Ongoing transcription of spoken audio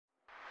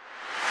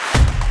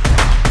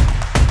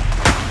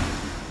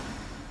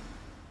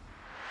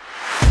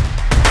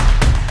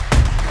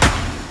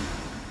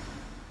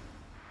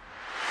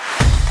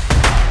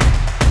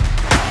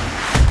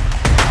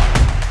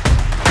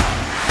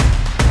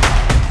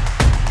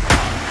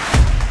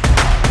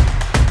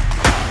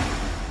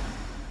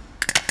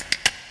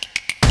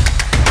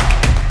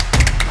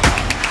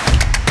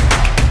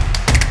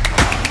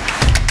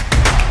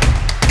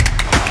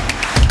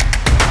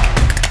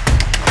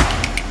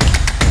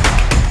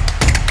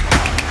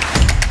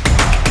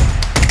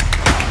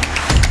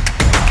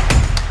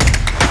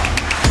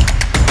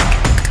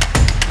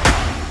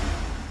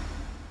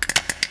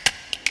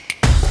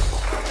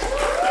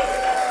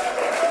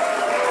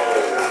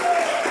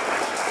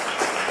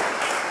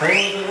Hello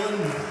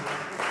everyone.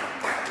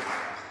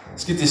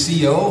 It's good to see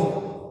you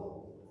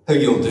all. How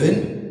you all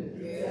doing?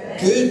 Yeah.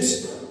 Good,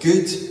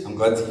 good. I'm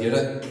glad to hear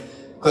it.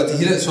 Glad to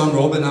hear it. So I'm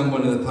Robin, I'm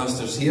one of the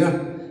pastors here.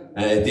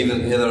 David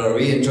and Heather are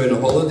away enjoying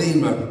a holiday,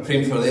 and we're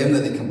praying for them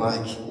that they come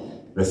back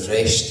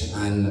refreshed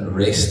and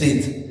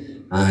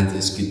rested. And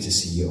it's good to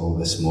see you all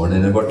this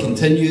morning. And we're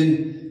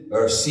continuing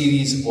our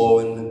series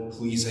on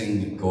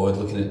pleasing God,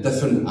 looking at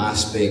different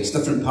aspects,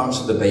 different parts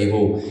of the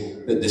Bible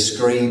that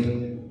describe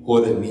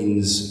what it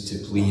means to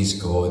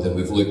please God. And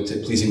we've looked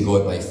at pleasing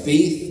God by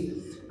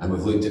faith, and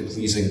we've looked at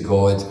pleasing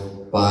God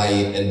by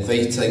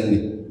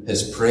inviting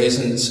His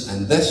presence.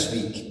 And this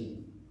week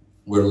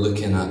we're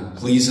looking at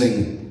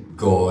pleasing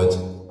God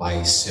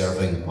by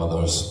serving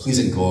others.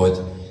 Pleasing God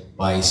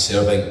by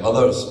serving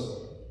others.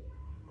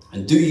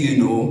 And do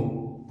you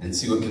know, and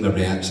see what kind of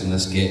reaction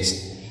this gets,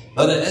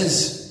 that it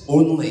is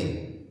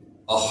only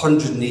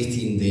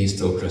 118 days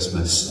till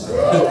Christmas.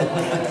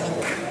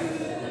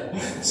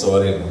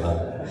 Sorry about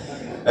that.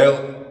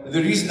 Well,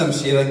 the reason I'm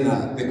sharing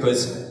that,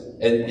 because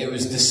it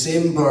was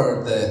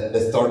December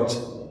the 3rd,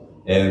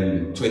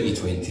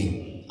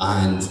 2020,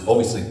 and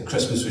obviously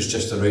Christmas was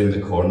just around the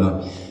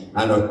corner,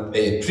 and our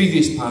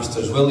previous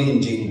pastors, Willie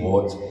and Jane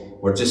Watt,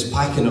 were just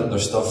packing up their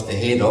stuff to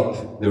head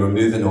up. They were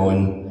moving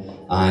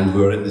on, and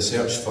we were in the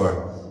search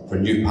for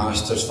new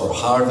pastors for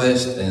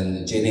harvest,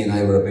 and Jenny and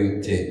I were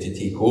about to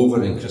take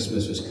over, and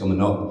Christmas was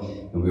coming up,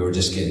 and we were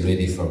just getting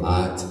ready for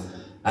that.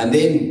 And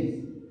then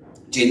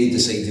Jenny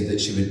decided that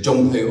she would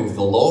jump out of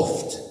the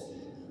loft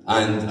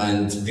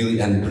and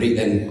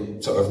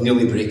sort of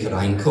nearly break her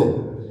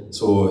ankle.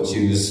 So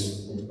she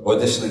was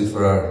auditioning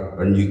for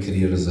her new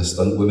career as a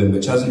stunt woman,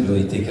 which hasn't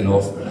really taken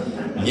off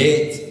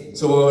yet.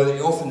 So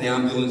off in the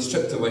ambulance,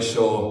 trip to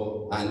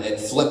Wishaw, and it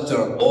flipped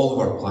her all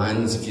of her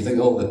plans. If you think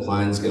all the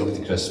plans get up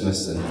to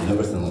Christmas and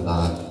everything like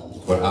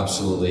that were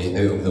absolutely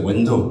out of the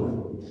window.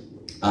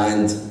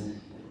 And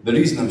the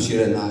reason I'm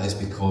sharing that is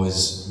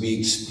because we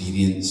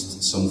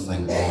experienced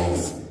something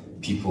of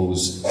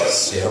people's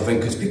serving,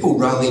 because people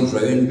rallied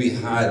round. We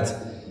had,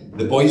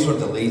 the boys were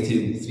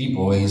delighted, 3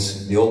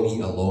 boys, they all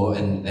eat a lot,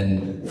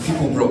 and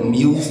people brought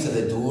meals to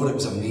the door. It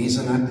was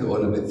amazing. I put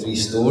on about 3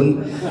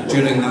 stone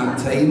during that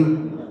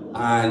time,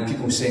 and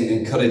people saying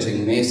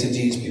encouraging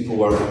messages. People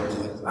were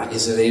like,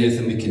 is there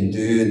anything we can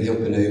do, and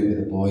helping out with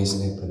the boys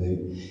and helping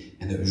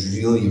out. And it was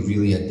really,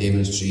 really a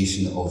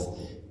demonstration of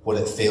what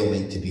it felt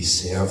like to be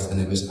served, and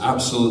it was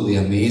absolutely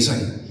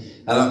amazing.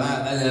 And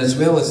as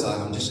well as that,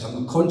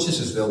 I'm conscious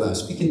as well that I'm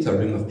speaking to a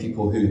room of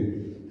people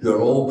who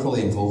are all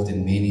probably involved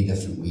in many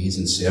different ways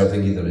in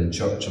serving, either in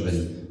church or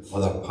in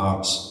other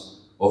parts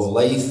of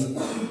life.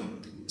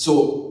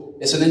 So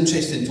it's an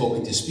interesting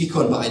topic to speak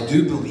on, but I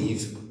do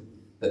believe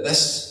that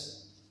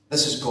this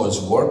is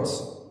God's word.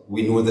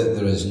 We know that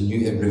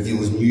it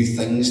reveals new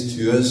things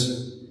to us.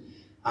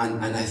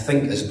 And I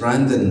think, as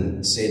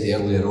Brandon said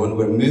earlier on,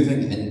 we're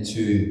moving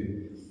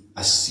into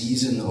a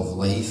season of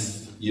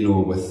life, you know,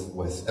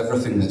 with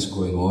everything that's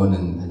going on,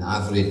 and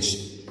average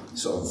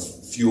sort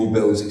of fuel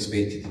bills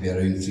expected to be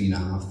around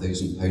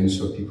 £3,500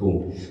 for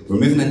people. We're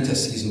moving into a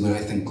season where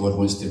I think God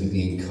wants to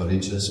really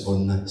encourage us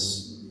on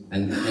this,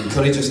 and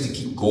encourage us to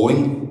keep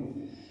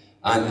going.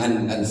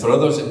 And for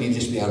others, it may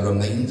just be a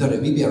reminder.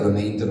 It may be a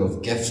reminder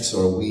of gifts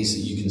or ways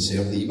that you can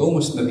serve that you've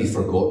almost maybe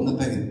forgotten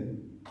about.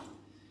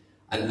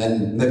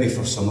 And maybe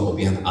for some it'll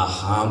be an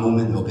aha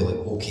moment. It'll be like,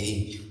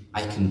 okay,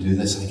 I can do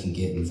this, I can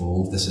get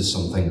involved, this is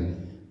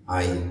something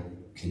I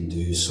can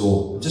do.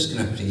 So I'm just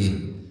going to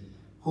pray.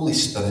 Holy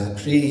Spirit,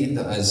 I pray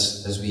that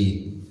as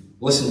we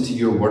listen to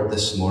your word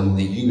this morning,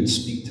 that you would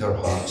speak to our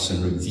hearts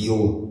and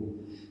reveal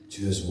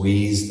to us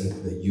ways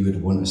that you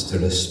would want us to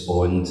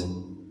respond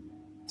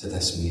to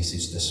this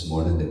message this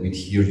morning, that we'd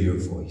hear your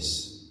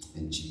voice,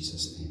 in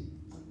Jesus' name.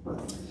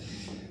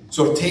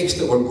 So our text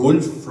that we're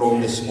going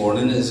from this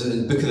morning is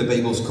in the book of the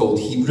Bible called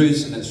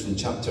Hebrews, and it's from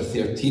chapter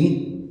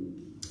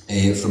 13,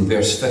 from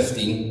verse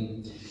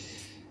 15.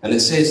 And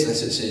it says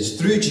this, it says,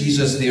 "Through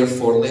Jesus,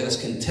 therefore, let us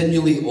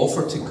continually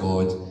offer to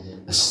God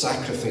a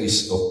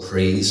sacrifice of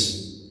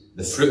praise,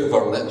 the fruit of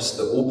our lips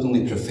that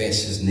openly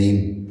profess his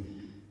name.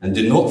 And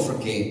do not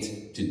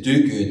forget to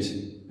do good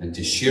and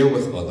to share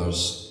with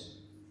others,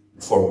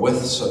 for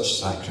with such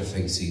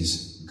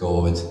sacrifices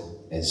God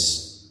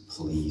is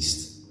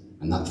pleased."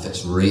 And that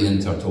fits right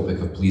into our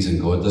topic of pleasing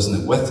God, doesn't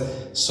it? With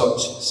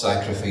such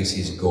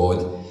sacrifices,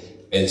 God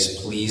is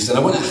pleased. And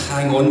I want to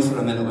hang on for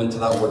a minute onto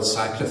that word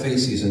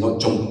sacrifices and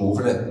not jump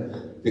over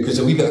it, because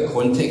a wee bit of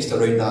context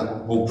around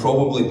that will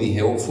probably be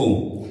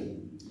helpful.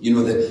 You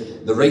know,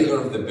 the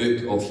writer of the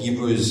book of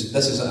Hebrews,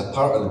 this is a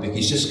part of the book,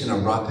 he's just kind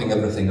of wrapping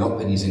everything up,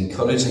 and he's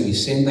encouraging,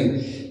 he's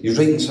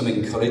writing some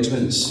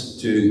encouragements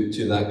to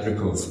that group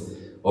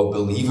of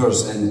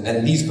believers.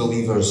 And these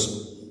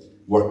believers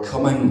were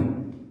coming,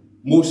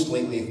 most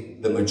likely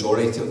the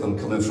majority of them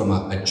coming from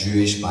a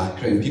Jewish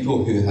background,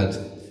 people who had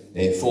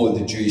followed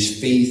the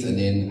Jewish faith and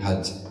then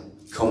had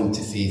come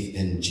to faith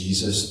in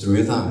Jesus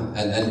through that.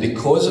 And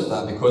because of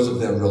that, because of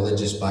their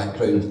religious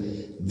background,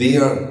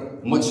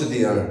 much of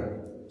their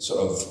sort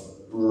of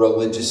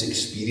religious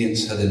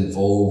experience had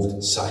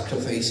involved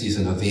sacrifices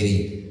in a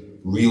very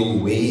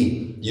real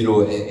way. You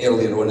know,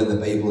 earlier on in the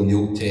Bible, in the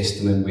Old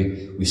Testament,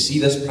 we see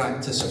this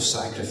practice of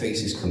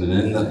sacrifices coming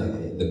in.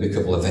 The book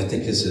of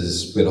Leviticus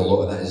is where a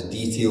lot of that is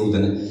detailed,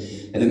 and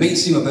it might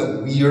seem a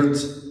bit weird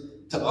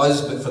to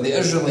us, but for the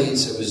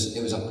Israelites it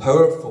was a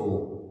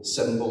powerful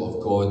symbol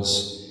of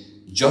God's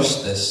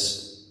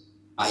justice,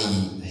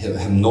 i.e.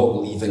 him not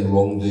leaving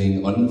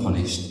wrongdoing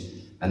unpunished,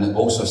 and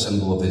also a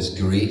symbol of his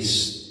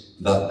grace,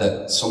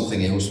 that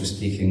something else was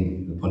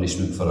taking the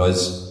punishment for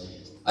us.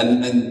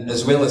 And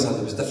as well as that,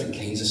 there was different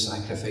kinds of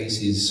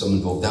sacrifices. Some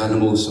involved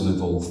animals, some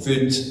involved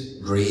food,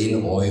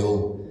 grain,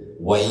 oil,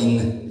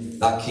 wine,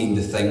 that kind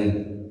of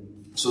thing.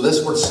 So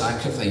this word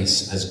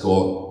sacrifice has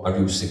got a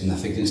real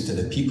significance to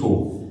the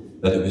people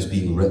that it was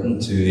being written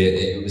to.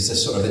 It was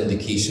this sort of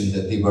indication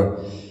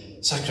that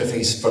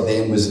sacrifice for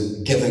them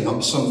was giving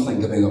up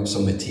something, giving up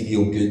some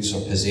material goods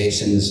or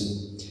possessions,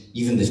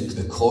 even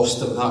the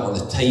cost of that or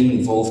the time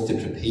involved to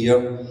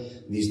prepare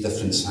these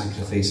different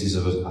sacrifices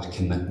of a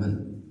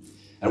commitment.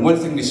 And one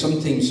thing we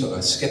sometimes sort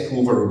of skip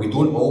over, or we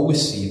don't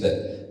always see,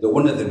 that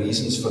one of the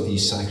reasons for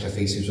these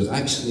sacrifices was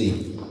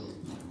actually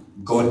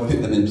God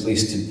put them in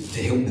place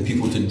to help the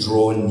people to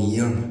draw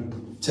near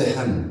to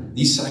him.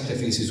 These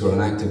sacrifices were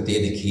an act of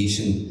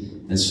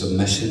dedication and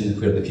submission,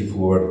 where the people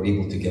were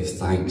able to give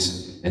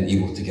thanks and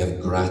able to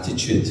give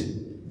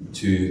gratitude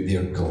to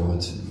their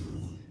God.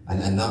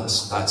 And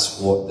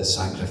that's what the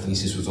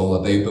sacrifices was all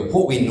about. But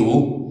what we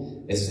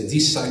know is that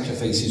these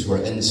sacrifices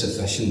were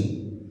insufficient.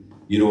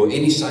 You know,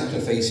 any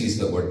sacrifices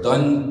that were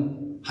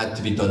done had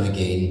to be done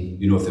again.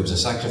 You know, if there was a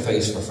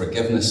sacrifice for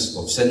forgiveness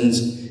of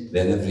sins,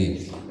 then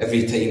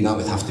every time that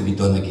would have to be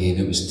done again.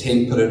 It was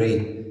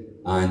temporary,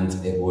 and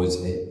it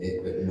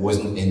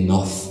wasn't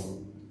enough.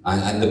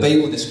 And the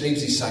Bible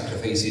describes these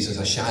sacrifices as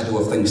a shadow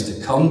of things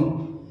to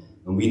come,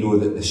 and we know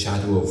that the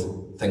shadow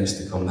of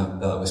things to come, that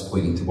was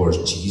pointing towards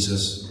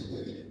Jesus,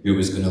 who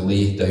was going to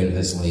lay down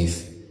his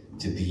life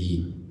to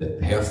be the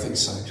perfect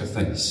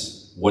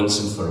sacrifice once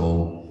and for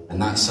all.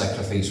 And that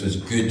sacrifice was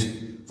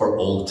good for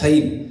all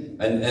time.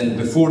 And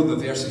before the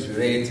verses we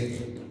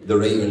read, the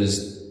writer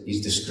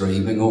he's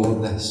describing all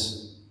of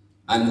this.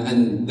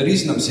 And the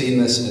reason I'm saying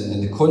this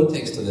in the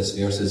context of this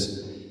verse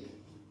is,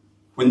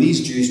 when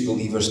these Jewish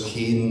believers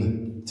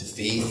came to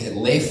faith, it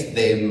left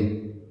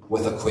them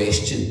with a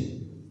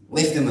question.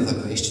 Left them with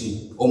a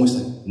question, almost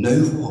like, now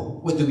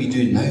what? What do we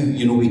do now?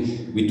 You know,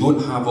 we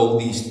don't have all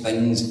these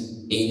things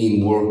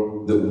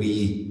anymore that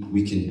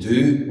we can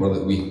do, or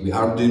that we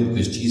are doing,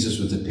 because Jesus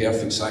was the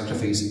perfect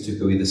sacrifice that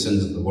took away the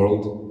sins of the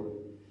world.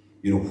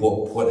 You know,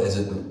 what is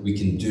it that we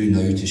can do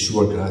now to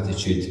show our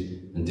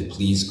gratitude and to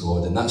please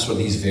God? And that's where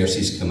these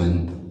verses come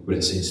in, where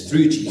it says,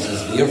 through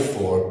Jesus,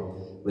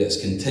 therefore, let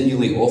us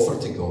continually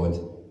offer to God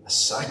a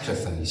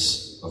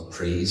sacrifice of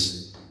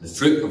praise, the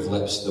fruit of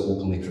lips that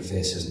openly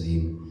profess his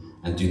name,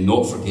 and do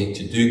not forget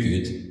to do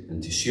good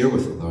and to share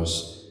with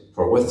others,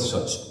 for with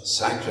such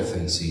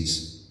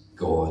sacrifices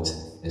God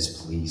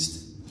is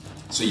pleased.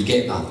 So you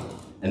get that.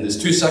 And there's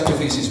two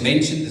sacrifices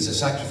mentioned. There's a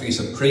sacrifice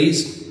of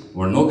praise.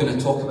 We're not going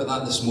to talk about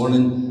that this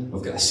morning.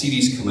 We've got a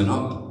series coming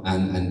up,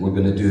 and we're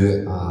going to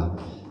do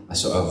a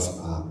sort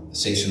of a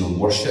session on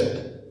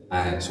worship.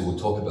 So we'll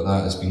talk about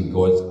that as being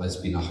God, as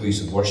being a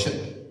house of worship.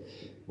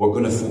 We're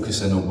going to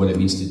focus in on what it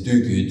means to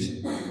do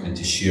good and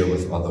to share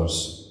with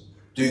others.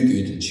 Do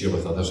good and share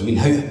with others. I mean,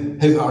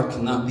 how hard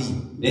can that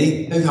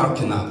be? How hard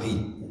can that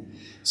be?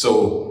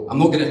 So I'm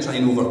not going to try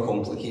and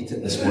overcomplicate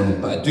it this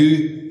morning, but I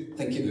do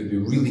think it would be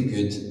really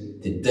good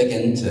to dig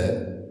into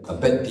it a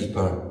bit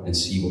deeper and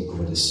see what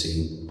God is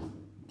saying.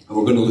 And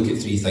we're going to look at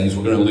three things.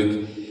 We're going to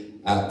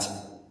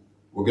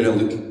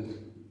look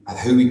at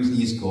how we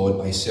please God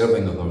by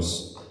serving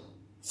others.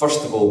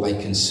 First of all, by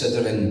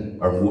considering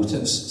our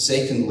motives.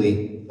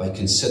 Secondly, by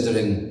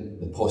considering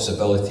the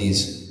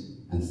possibilities.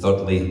 And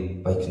thirdly,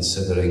 by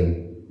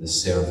considering the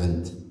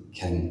servant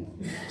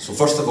king. So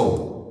first of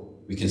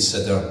all, we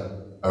consider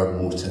our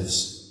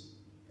motives.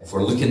 If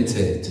we're looking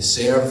to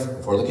serve,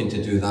 if we're looking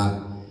to do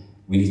that,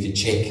 we need to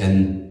check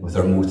in with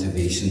our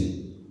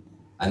motivation.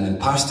 And then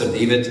Pastor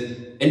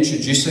David,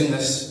 introducing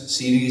this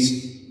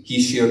series,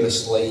 he shared a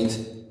slide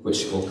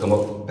which will come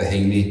up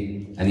behind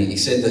me, and he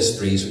said this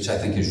phrase which I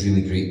think is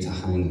really great to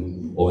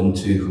hang on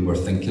to when we're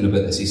thinking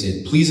about this. He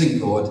said, pleasing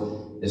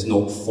God is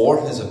not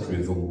for his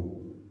approval,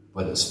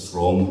 but it's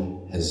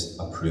from his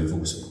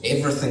approval. So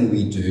everything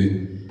we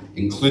do,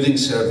 including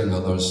serving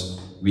others,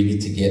 we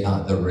need to get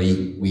that the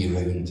right way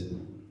round.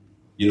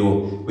 You know,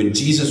 when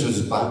Jesus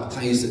was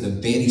baptized at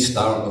the very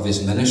start of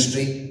his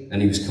ministry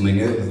and he was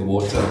coming out of the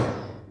water,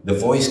 the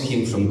voice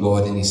came from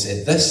God and he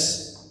said,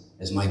 this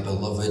is my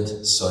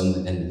beloved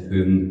Son in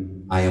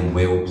whom I am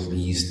well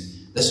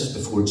pleased. This was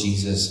before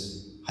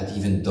Jesus had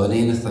even done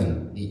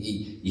anything.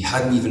 He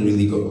hadn't even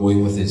really got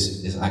going with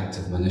his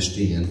active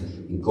ministry,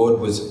 and God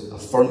was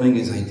affirming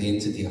his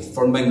identity,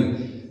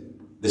 affirming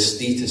the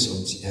status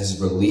of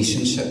his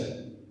relationship.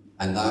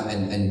 And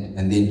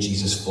then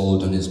Jesus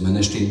followed on his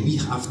ministry. We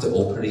have to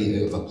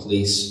operate out of a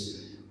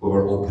place where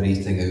we're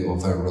operating out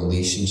of our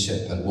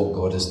relationship and what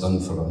God has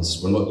done for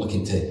us. We're not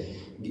looking to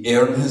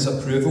earn his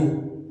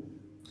approval.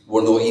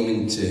 We're not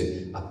aiming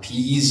to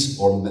appease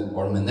or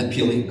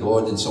manipulate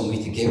God in some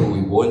way to get what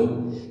we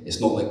want.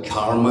 It's not like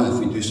karma. If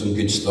we do some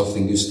good stuff,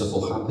 then good stuff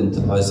will happen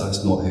to us.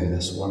 That's not how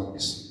this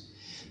works.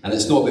 And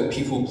it's not about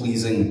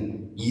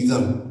people-pleasing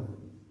either.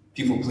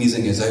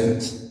 People-pleasing is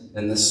out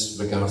in this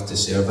regard to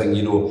serving.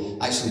 You know,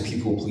 actually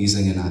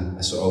people-pleasing in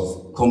a sort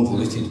of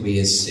convoluted way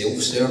is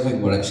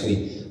self-serving. We're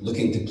actually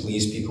looking to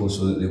please people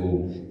so that they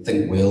will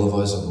think well of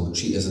us or they'll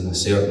treat us in a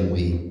certain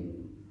way.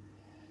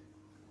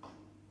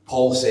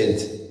 Paul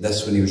said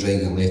this when he was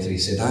writing a letter. He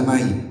said, Am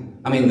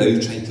I now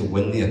trying to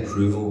win the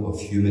approval of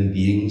human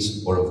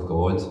beings or of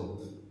God?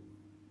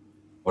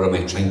 Or am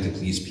I trying to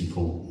please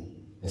people?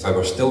 If I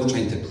were still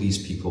trying to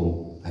please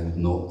people, I would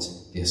not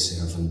be a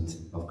servant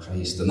of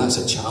Christ. And that's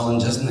a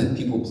challenge, isn't it?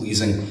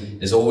 People-pleasing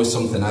is always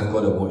something I've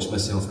got to watch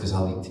myself because I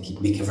like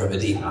to make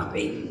everybody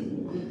happy.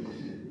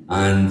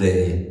 And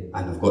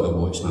I've got to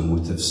watch my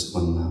motives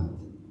on that.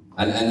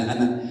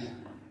 And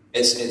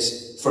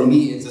it's for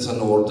me, there's an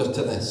order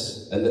to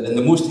this. And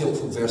the most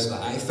helpful verse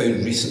that I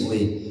found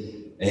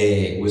recently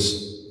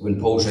was when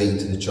Paul's writing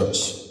to the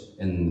church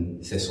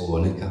in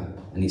Thessalonica.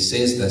 And he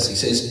says this, he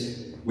says,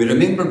 we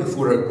remember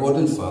before our God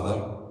and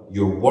Father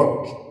your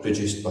work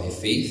produced by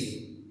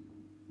faith,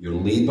 your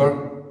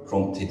labour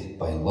prompted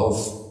by love,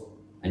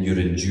 and your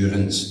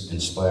endurance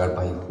inspired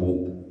by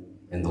hope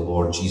in the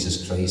Lord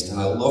Jesus Christ. And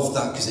I love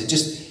that because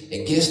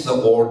it gets the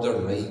order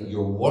right.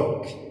 Your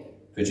work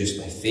produced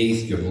by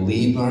faith, your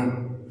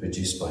labour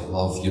produced by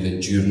love, your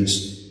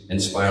endurance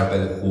inspired by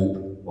the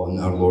hope on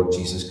our Lord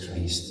Jesus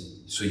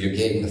Christ. So you're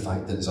getting the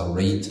fact that there's a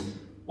right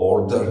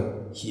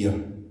order here.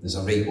 There's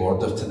a right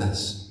order to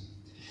this.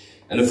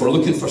 And if we're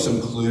looking for some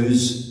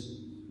clues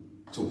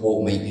to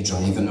what might be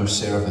driving our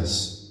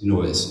service, you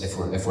know,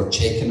 if we're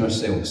checking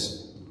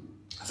ourselves,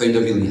 I found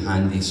a really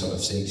handy sort of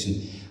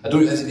section.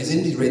 Has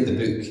anybody read the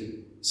book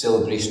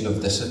Celebration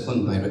of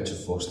Discipline by Richard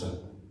Foster?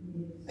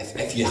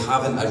 If you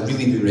haven't, I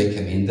really do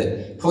recommend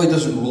it. It probably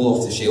doesn't roll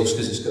off the shelves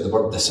because it's got the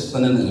word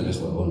discipline in it, and it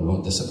was like, oh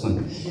no,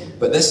 discipline.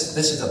 But this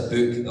is a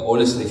book that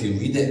honestly, if you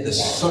read it,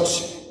 there's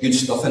such good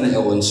stuff in it,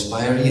 it'll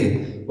inspire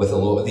you with a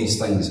lot of these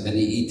things. And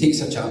he takes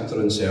a chapter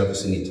on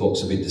service and he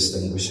talks about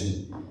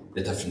distinguishing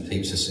the different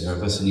types of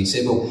service. And he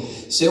said, well,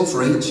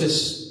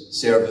 self-righteous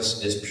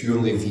service is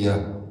purely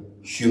via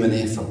human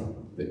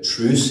effort, but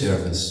true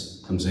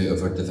service comes out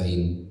of our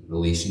divine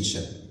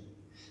relationship.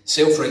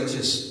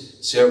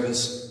 Self-righteous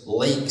service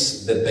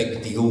likes the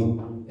big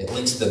deal. It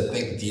likes the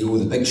big deal,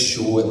 the big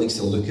show. It likes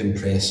to look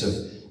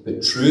impressive.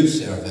 But true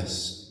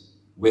service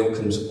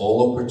welcomes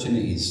all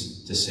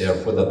opportunities to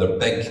serve, whether they're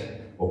big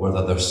or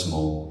whether they're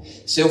small.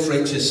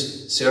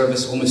 Self-righteous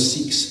service almost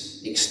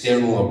seeks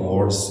external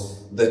awards,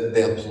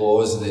 the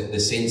applause, the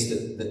sense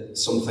that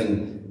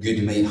something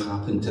good might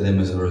happen to them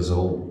as a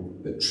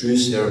result. But true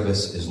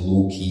service is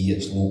low-key,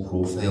 it's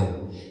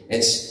low-profile.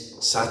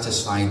 It's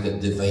satisfied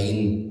that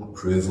divine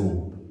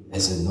approval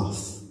is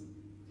enough.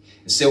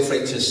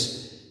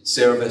 Self-righteous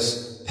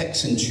service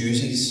picks and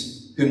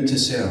chooses whom to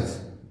serve,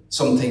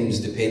 sometimes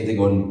depending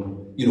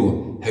on, you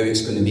know, how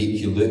it's going to make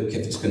you look,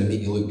 if it's going to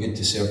make you look good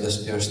to serve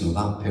this person or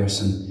that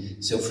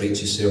person.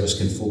 Self-righteous service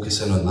can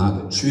focus in on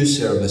that, but true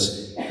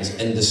service is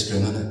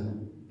indiscriminate.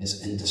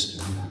 It's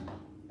indiscriminate.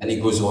 And he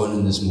goes on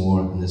and there's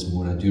more and there's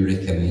more. I do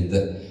recommend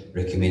it,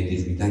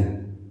 recommended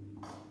reading.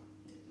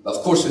 But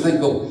of course we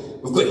think, well,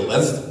 we've got to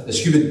live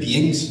as human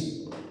beings.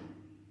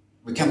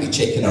 We can't be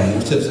checking our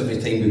motives every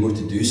time we go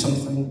to do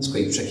something. It's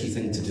quite a tricky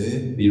thing to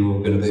do, you know,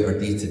 going about our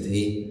day to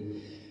day.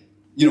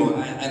 You know,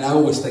 and I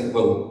always think,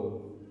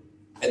 well,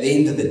 at the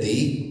end of the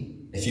day,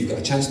 if you've got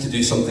a chance to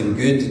do something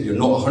good, you're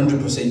not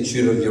 100%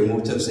 sure of your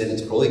motives, then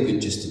it's probably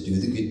good just to do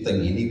the good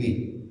thing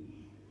anyway.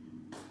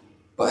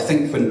 But I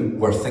think when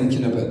we're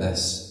thinking about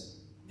this,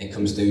 it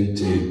comes down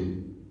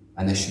to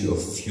an issue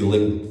of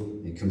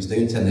fueling. It comes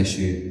down to an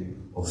issue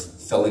of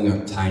filling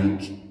our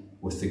tank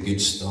with the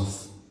good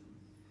stuff.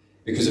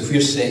 Because if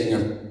we're setting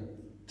our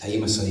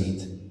time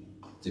aside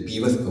to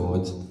be with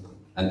God,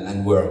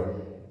 and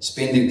we're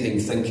spending time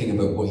thinking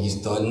about what He's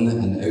done,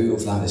 and out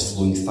of that is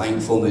flowing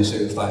thankfulness,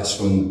 out of that is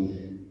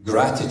flowing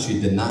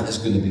gratitude, then that is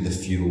going to be the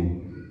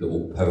fuel that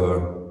will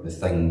power the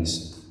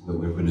things that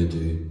we're going to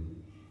do.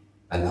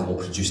 And that will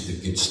produce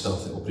the good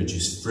stuff, it will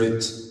produce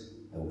fruit,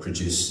 it will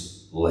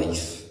produce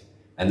life.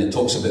 And it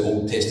talks about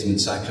Old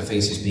Testament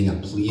sacrifices being a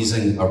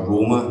pleasing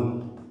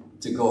aroma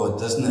to God,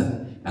 doesn't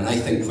it? And I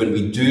think when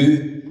we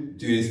do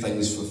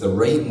things with the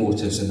right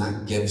motives, and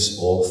that gives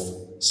off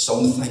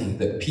something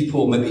that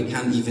people maybe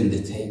can't even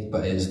detect,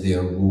 but is the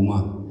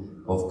aroma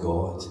of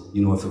God.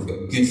 You know, if we've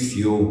got good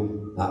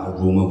fuel, that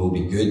aroma will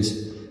be good.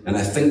 And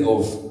I think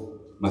of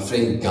my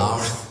friend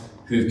Garth,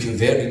 who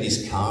converted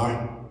his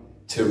car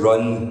to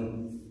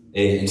run,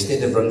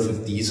 instead of run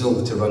with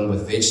diesel, to run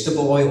with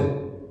vegetable oil.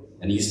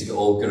 And he used to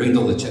go around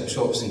all the chip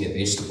shops and get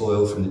vegetable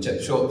oil from the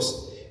chip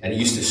shops. And he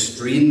used to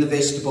strain the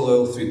vegetable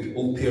oil through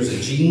old pairs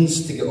of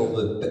jeans to get all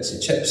the bits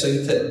of chips out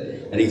of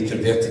it. And he'd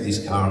converted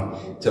his car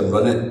to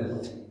run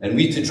it. And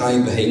we had to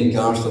drive behind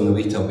Garth on the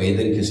way to a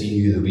wedding because he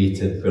knew the way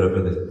to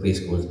wherever the place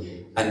goes.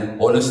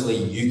 And honestly,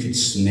 you could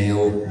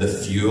smell the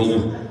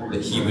fuel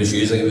that he was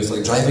using. It was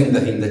like driving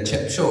behind a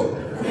chip shop.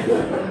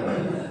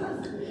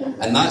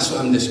 And that's what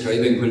I'm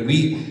describing.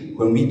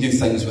 When we do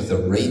things with the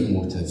right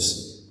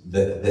motives,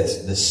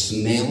 the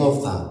smell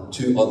of that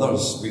to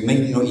others, we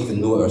might not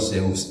even know it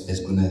ourselves, is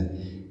going to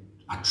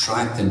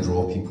attract and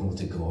draw people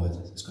to God.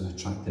 It's going to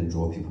attract and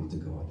draw people to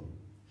God.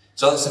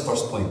 So that's the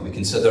first point. We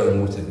consider our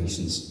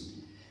motivations.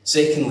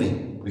 Secondly,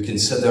 we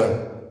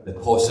consider the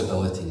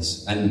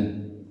possibilities.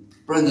 And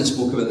Brandon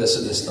spoke about this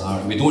at the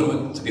start. We don't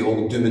want to be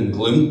all doom and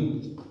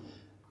gloom,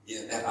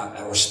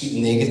 or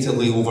speak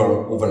negatively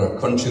over our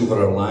country,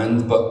 over our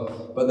land,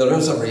 but there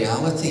is a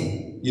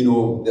reality. You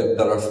know,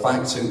 there are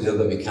facts out there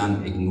that we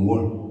can't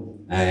ignore.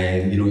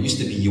 You know, it used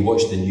to be you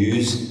watch the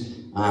news,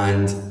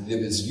 and there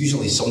was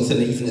usually something,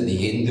 even at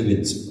the end, they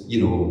would, you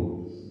know,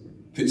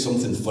 put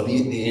something funny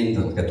at the end,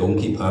 like a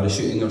donkey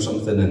parachuting or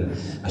something, and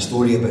a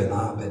story about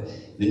that.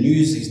 But the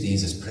news these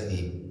days is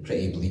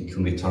pretty bleak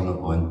when we turn it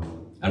on.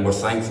 And we're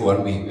thankful,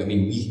 aren't we? I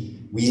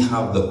mean, we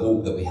have the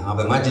hope that we have.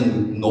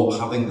 Imagine not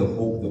having the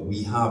hope that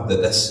we have,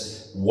 that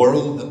this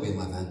world that we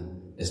live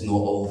in is not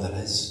all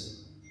there is.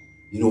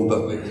 You know,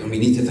 but we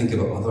need to think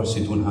about others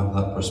who don't have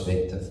that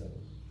perspective.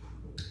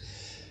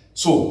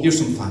 So, here's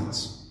some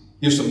facts.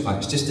 Here's some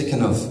facts, just to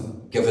kind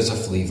of give us a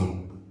flavour.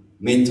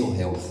 Mental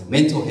health.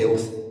 Mental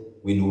health,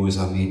 we know, is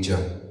a major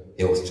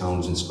health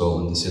challenge in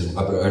Scotland. It says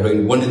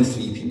around 1 in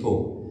 3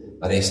 people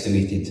are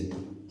estimated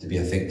to be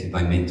affected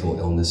by mental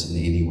illness in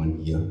any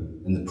one year.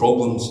 And the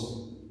problems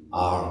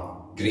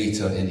are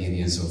greater in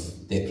areas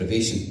of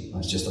deprivation.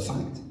 That's just a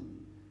fact.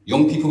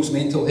 Young people's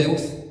mental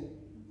health.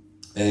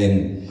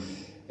 In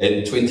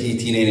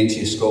 2018,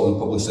 NHS Scotland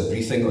published a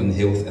briefing on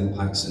health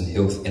impacts and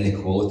health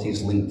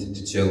inequalities linked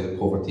to child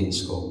poverty in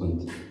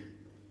Scotland.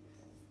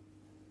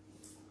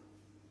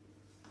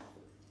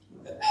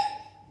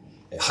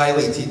 It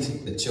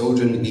highlighted that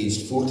children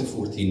aged 4 to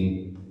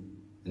 14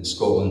 in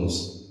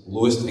Scotland's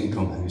lowest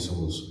income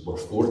households were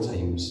 4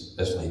 times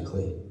as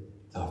likely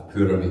to have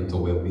poorer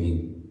mental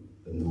well-being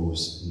than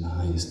those in the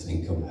highest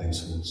income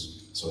households.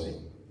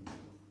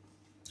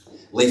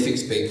 Life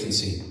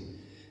expectancy.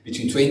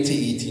 Between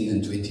 2018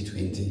 and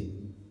 2020,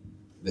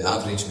 the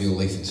average male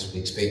life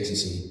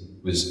expectancy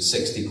was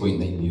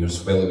 60.9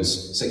 years, while it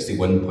was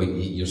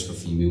 61.8 years for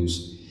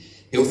females.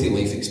 Healthy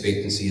life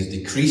expectancy has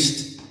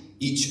decreased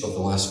each of the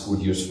last 4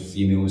 years for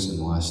females and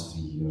the last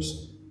 3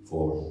 years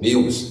for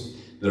males.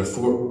 The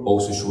report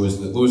also shows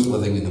that those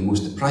living in the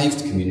most deprived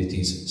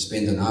communities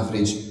spend an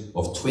average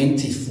of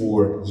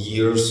 24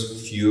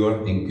 years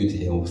fewer in good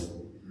health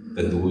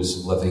than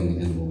those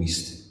living in the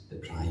least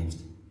deprived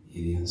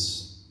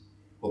areas.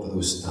 What about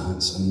those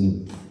stats? I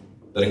mean,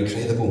 they're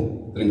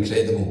incredible. They're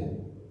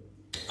incredible.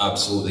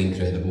 Absolutely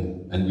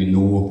incredible. And we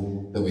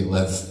know that we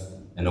live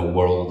in a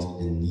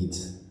world in need.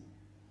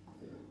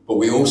 But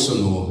we also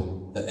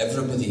know that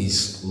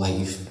everybody's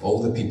life,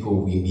 all the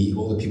people we meet,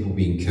 all the people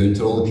we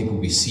encounter, all the people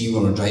we see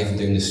when we're driving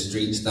down the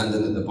street,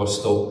 standing at the bus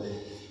stop,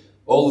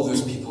 all of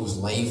those people's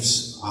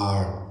lives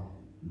are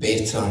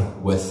better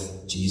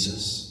with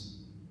Jesus.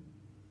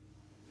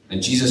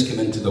 And Jesus came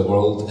into the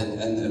world,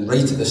 and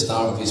right at the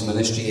start of his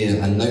ministry, he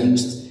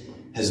announced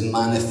his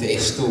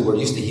manifesto. We're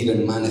used to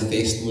hearing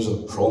manifestos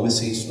or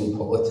promises from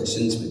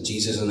politicians, but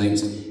Jesus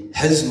announced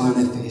his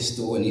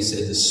manifesto, and he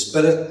said, "The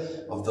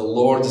Spirit of the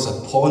Lord is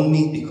upon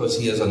me, because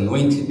he has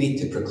anointed me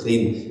to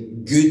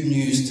proclaim good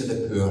news to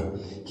the poor.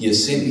 He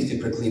has sent me to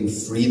proclaim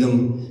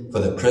freedom for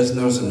the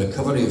prisoners and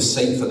recovery of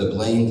sight for the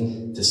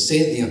blind, to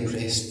set the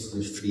oppressed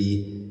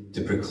free,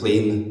 to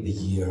proclaim the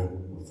year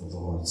of the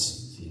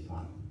Lord's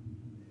favour."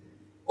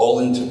 All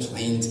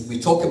intertwined. We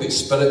talk about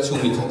spiritual,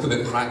 we talk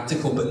about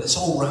practical, but it's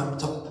all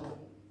wrapped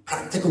up.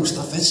 Practical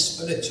stuff is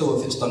spiritual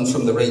if it's done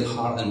from the right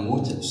heart and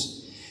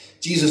motives.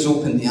 Jesus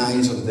opened the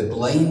eyes of the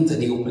blind,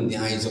 and he opened the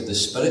eyes of the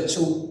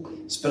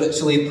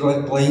spiritually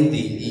blind.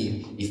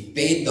 He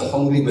fed the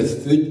hungry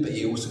with food, but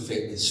he also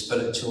fed the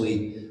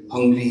spiritually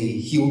hungry. He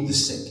healed the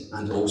sick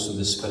and also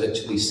the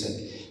spiritually sick.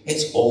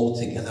 It's all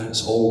together,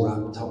 it's all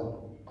wrapped up.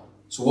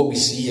 So what we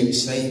see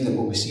outside and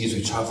what we see as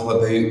we travel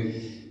about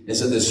is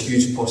that there's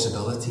huge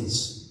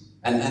possibilities.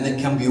 And it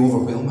can be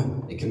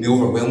overwhelming. It can be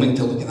overwhelming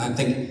to look at that and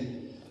think,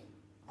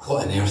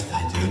 what on earth do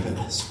I do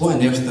about this? What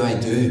on earth do I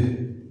do?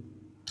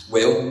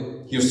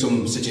 Well, here's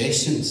some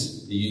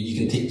suggestions. You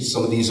can take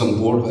some of these on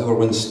board, whatever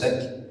ones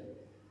stick.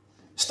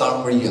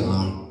 Start where you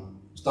are.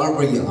 Start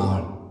where you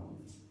are.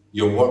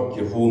 Your work,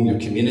 your home, your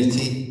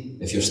community.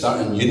 If you're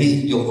starting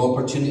uni, you'll have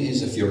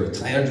opportunities. If you're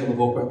retired, you'll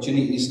have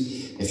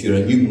opportunities. If you're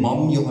a new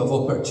mum, you'll have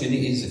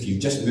opportunities. If you've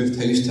just moved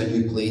house to a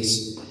new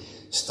place,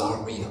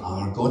 start where you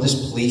are. God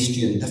has placed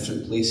you in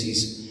different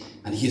places,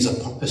 and he has a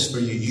purpose for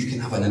you. You can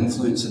have an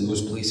influence in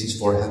those places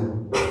for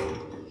him.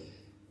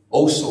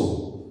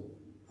 Also,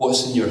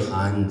 what's in your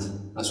hand?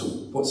 That's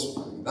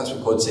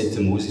what God said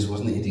to Moses,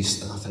 wasn't it? He had his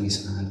staff in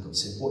his hand. God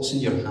said, what's in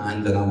your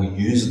hand? And I will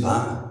use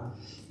that.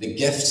 The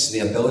gifts, the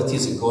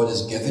abilities that God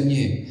has given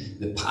you,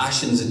 the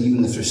passions and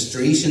even the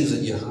frustrations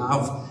that you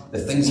have, the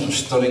things that are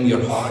stirring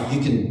your heart,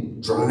 you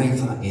can drive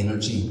that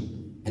energy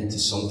into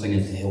something,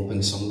 into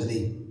helping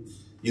somebody.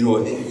 You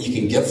know, you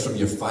can give from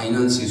your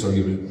finances or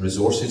your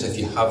resources if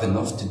you have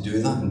enough to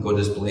do that, and God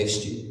has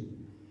blessed you.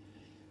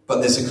 But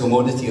there's a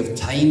commodity of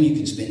time. You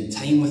can spend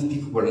time with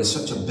people. We're in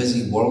such a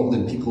busy world,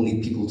 and people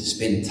need people to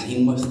spend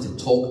time with,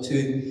 to talk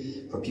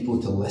to, for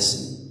people to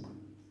listen.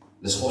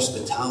 There's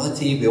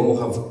hospitality. We all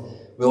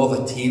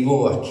have a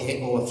table, a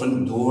kettle, a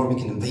front door.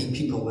 We can invite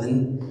people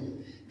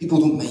in. People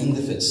don't mind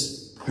if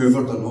it's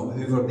hoovered or not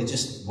hoovered. They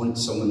just want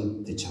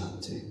someone to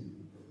chat to.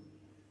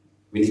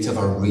 We need to have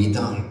our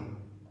radar.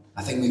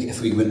 I think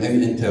if we went out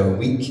into our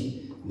week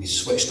and we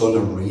switched on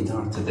our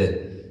radar to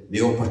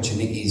the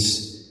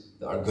opportunities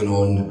that are going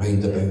on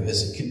round about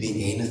us, it could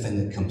be anything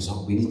that comes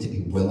up. We need to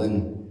be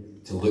willing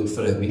to look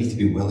for it. We need to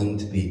be willing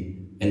to be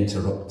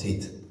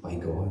interrupted by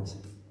God.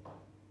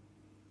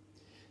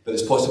 But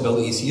there's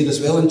possibilities here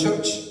as well in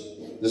church.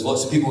 There's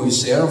lots of people who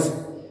serve,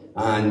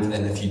 and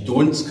if you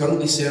don't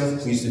currently serve,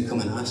 please do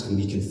come and ask, and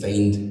we can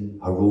find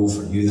a role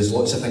for you. There's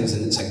lots of things,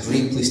 and it's a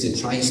great place to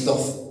try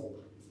stuff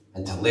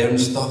and to learn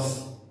stuff.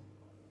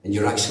 And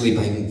you're actually,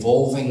 by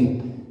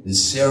involving and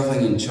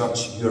serving in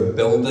church, you're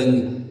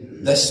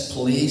building this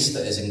place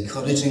that is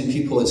encouraging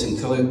people. It's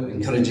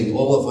encouraging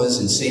all of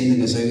us and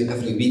sending us out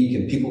every week,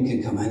 and people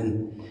can come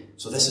in.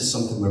 So this is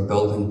something we're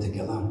building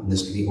together, and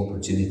there's great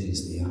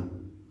opportunities there.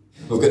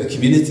 We've got the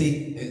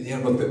community out there.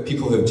 We've got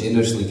people who have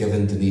generously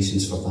given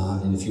donations for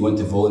that, and if you want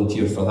to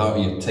volunteer for that, or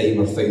your time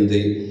or found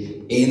out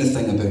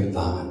anything about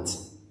that,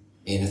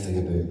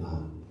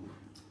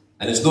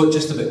 and it's not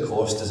just about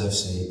cost, as I've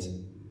said.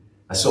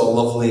 I saw a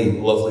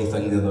lovely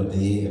thing the other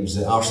day. It was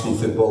the Arsenal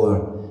footballer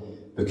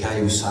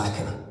Bukayo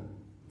Saka.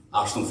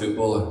 Arsenal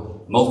footballer,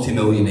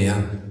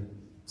 multi-millionaire,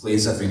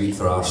 plays every week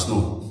for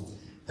Arsenal,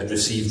 had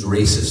received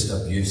racist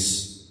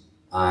abuse,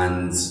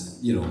 and,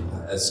 you know,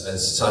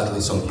 as sadly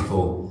some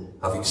people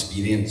have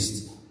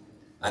experienced.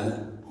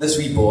 And this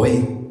wee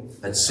boy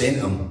had sent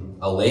him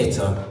a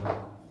letter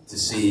to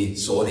say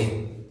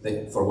sorry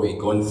for what he'd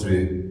gone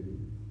through,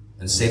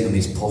 and sent him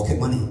his pocket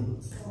money.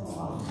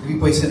 The wee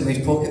boy sent him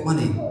his pocket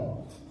money.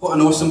 What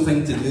an awesome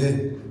thing to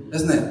do,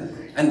 isn't it?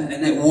 And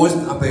it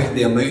wasn't about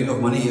the amount of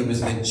money, it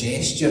was the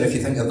gesture. If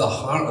you think of the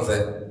heart of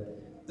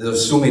it,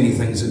 there's so many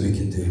things that we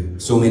can do.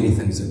 So many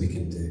things that we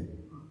can do.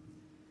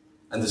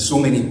 And there's so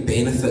many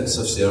benefits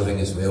of serving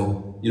as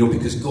well. You know,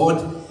 because God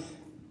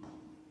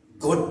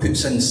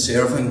puts in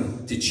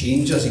serving to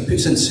change us. He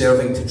puts in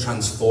serving to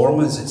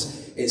transform us.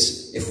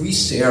 If we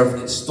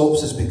serve, it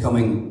stops us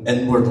becoming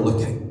inward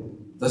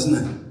looking, doesn't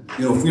it?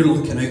 You know, if we're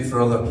looking out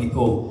for other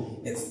people,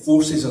 it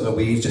forces us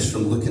away just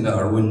from looking at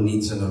our own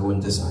needs and our own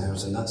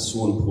desires, and that's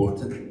so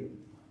important.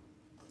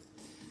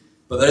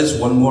 But there is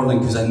one morning,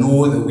 because I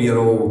know that we are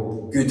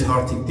all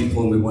good-hearted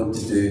people and we want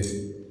to do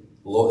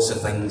lots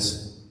of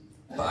things,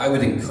 but I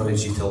would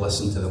encourage you to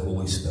listen to the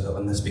Holy Spirit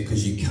on this,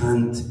 because you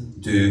can't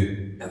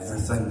do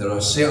everything. There are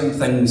certain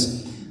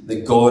things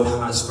that God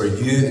has for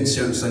you and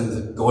certain things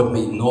that God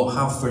might not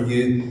have for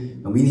you,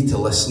 and we need to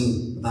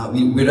listen to that.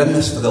 We're in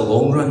this for the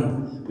long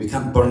run. We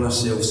can't burn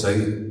ourselves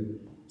out.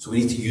 So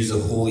we need to use the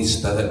Holy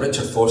Spirit.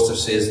 Richard Foster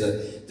says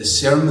that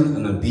discernment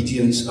and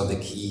obedience are the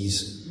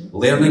keys.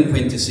 Learning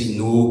when to say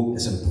no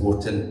is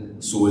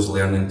important, so is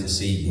learning to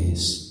say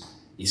yes.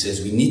 He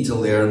says we need to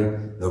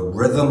learn the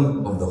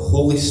rhythm of the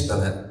Holy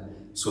Spirit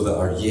so that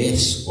our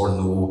yes or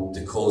no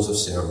to calls of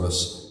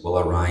service will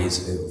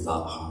arise out of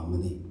that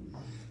harmony.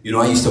 You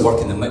know, I used to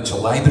work in the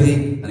Mitchell Library,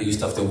 and I used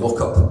to have to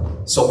walk up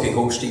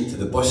Sauchiehall Street to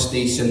the bus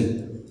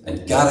station,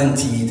 and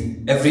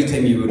guaranteed every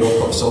time you would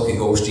walk up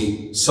Sauchiehall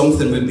Street,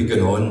 something would be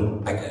going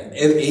on.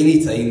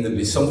 Any time there'd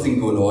be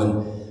something going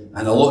on,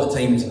 and a lot of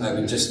times I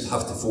would just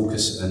have to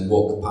focus and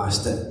walk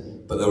past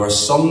it. But there were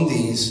some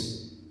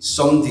days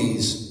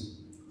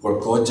where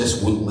God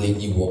just won't let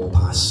you walk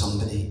past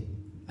somebody,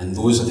 and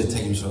those are the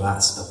times where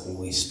that's the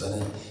Holy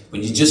Spirit.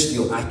 When you just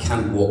feel, I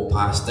can't walk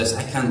past this,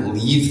 I can't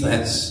leave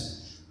this,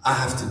 I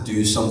have to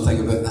do something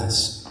about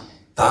this.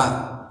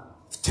 That,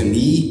 to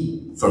me,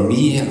 for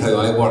me, how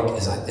I work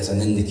is an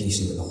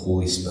indication that the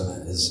Holy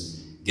Spirit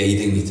is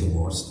guiding me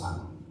towards that.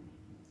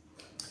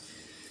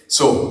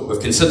 So, we've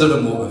considered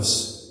the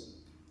motives.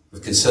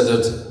 We've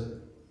considered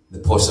the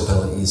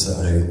possibilities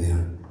that are out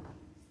there.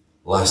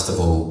 Last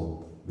of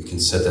all, we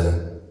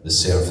consider the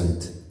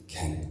servant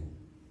king.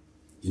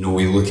 You know,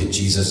 we look at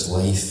Jesus'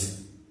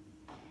 life,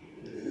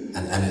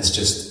 and it's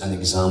just an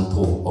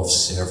example of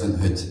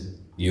servanthood.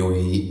 You know,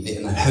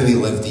 and how he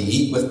lived.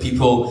 He ate with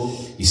people,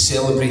 he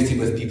celebrated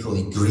with people,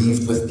 he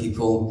grieved with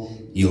people,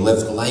 he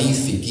lived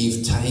life, he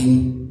gave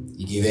time,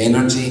 he gave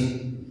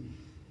energy.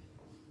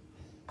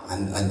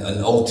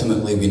 And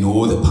ultimately we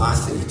know the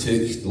path that he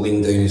took,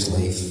 laying down his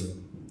life.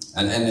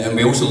 And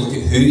we also look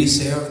at who he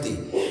served.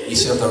 He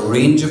served a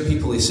range of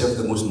people. He served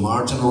the most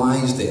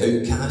marginalised, the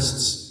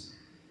outcasts.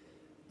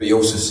 But he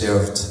also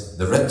served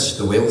the rich,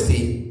 the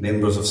wealthy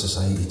members of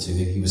society too.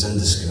 He was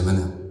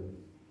indiscriminate.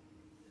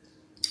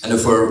 And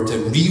if we're to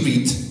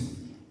reread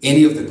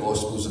any of the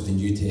Gospels of the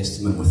New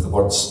Testament with the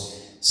words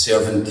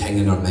servant king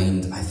in our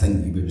mind, I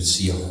think we would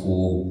see a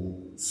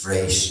whole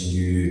fresh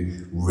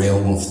new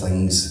realm of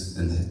things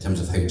in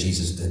terms of how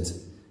Jesus did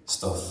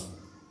stuff.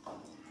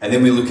 And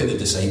then we look at the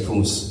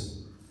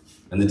disciples,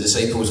 and the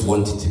disciples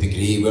wanted to be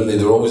great, weren't they?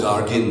 They were always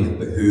arguing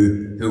about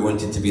who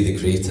wanted to be the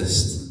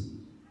greatest.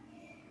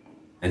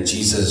 And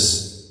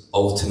Jesus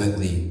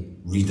ultimately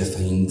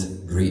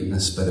redefined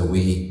greatness by the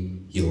way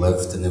he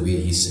lived and the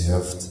way he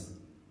served.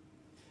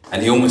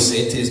 And he almost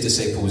said to his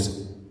disciples,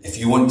 if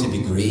you want to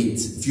be great,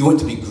 if you want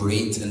to be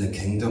great in the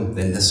kingdom,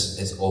 then this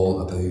is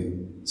all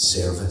about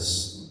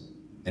service.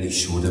 And he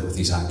showed it with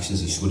his actions,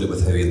 he showed it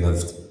with how he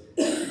lived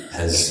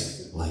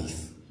his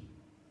life.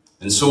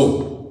 And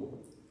so,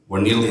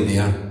 we're nearly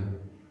there.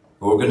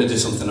 But we're going to do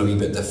something a wee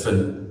bit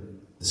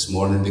different this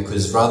morning,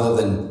 because rather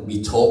than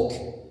me talk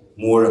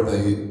more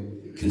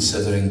about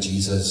considering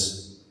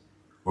Jesus,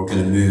 we're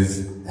going to move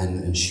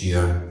in and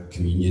share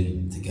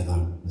communion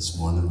together this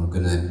morning. We're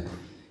going to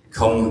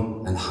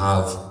come and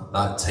have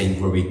that time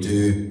where we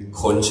do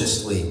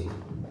consciously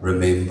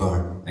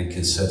remember and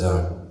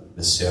consider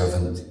the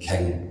servant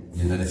king.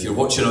 And if you're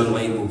watching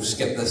online, we'll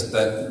skip this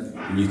bit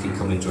and you can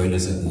come and join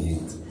us at the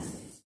end.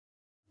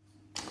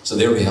 So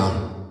there we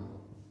are.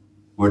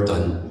 We're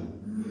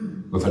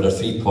done. We've had our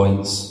 3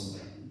 points.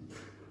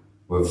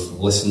 We've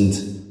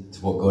listened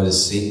to what God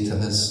is saying to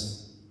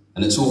us.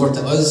 And it's over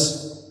to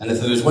us. And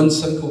if there was one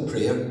simple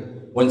prayer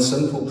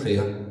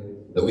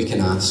that we can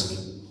ask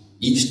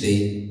each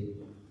day,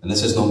 and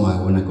this is not my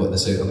own, I got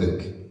this out of a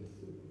book,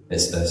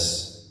 it's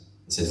this.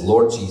 It says,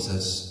 Lord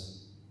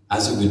Jesus,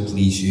 as it would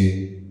please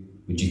you,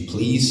 would you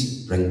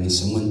please bring me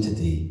someone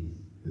today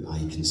who I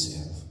can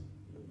serve?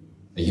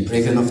 Are you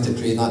brave enough to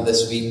pray that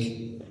this week?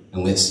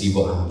 And let's see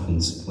what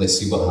happens. Let's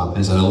see what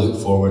happens, and I look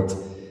forward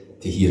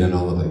to hearing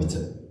all about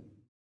it.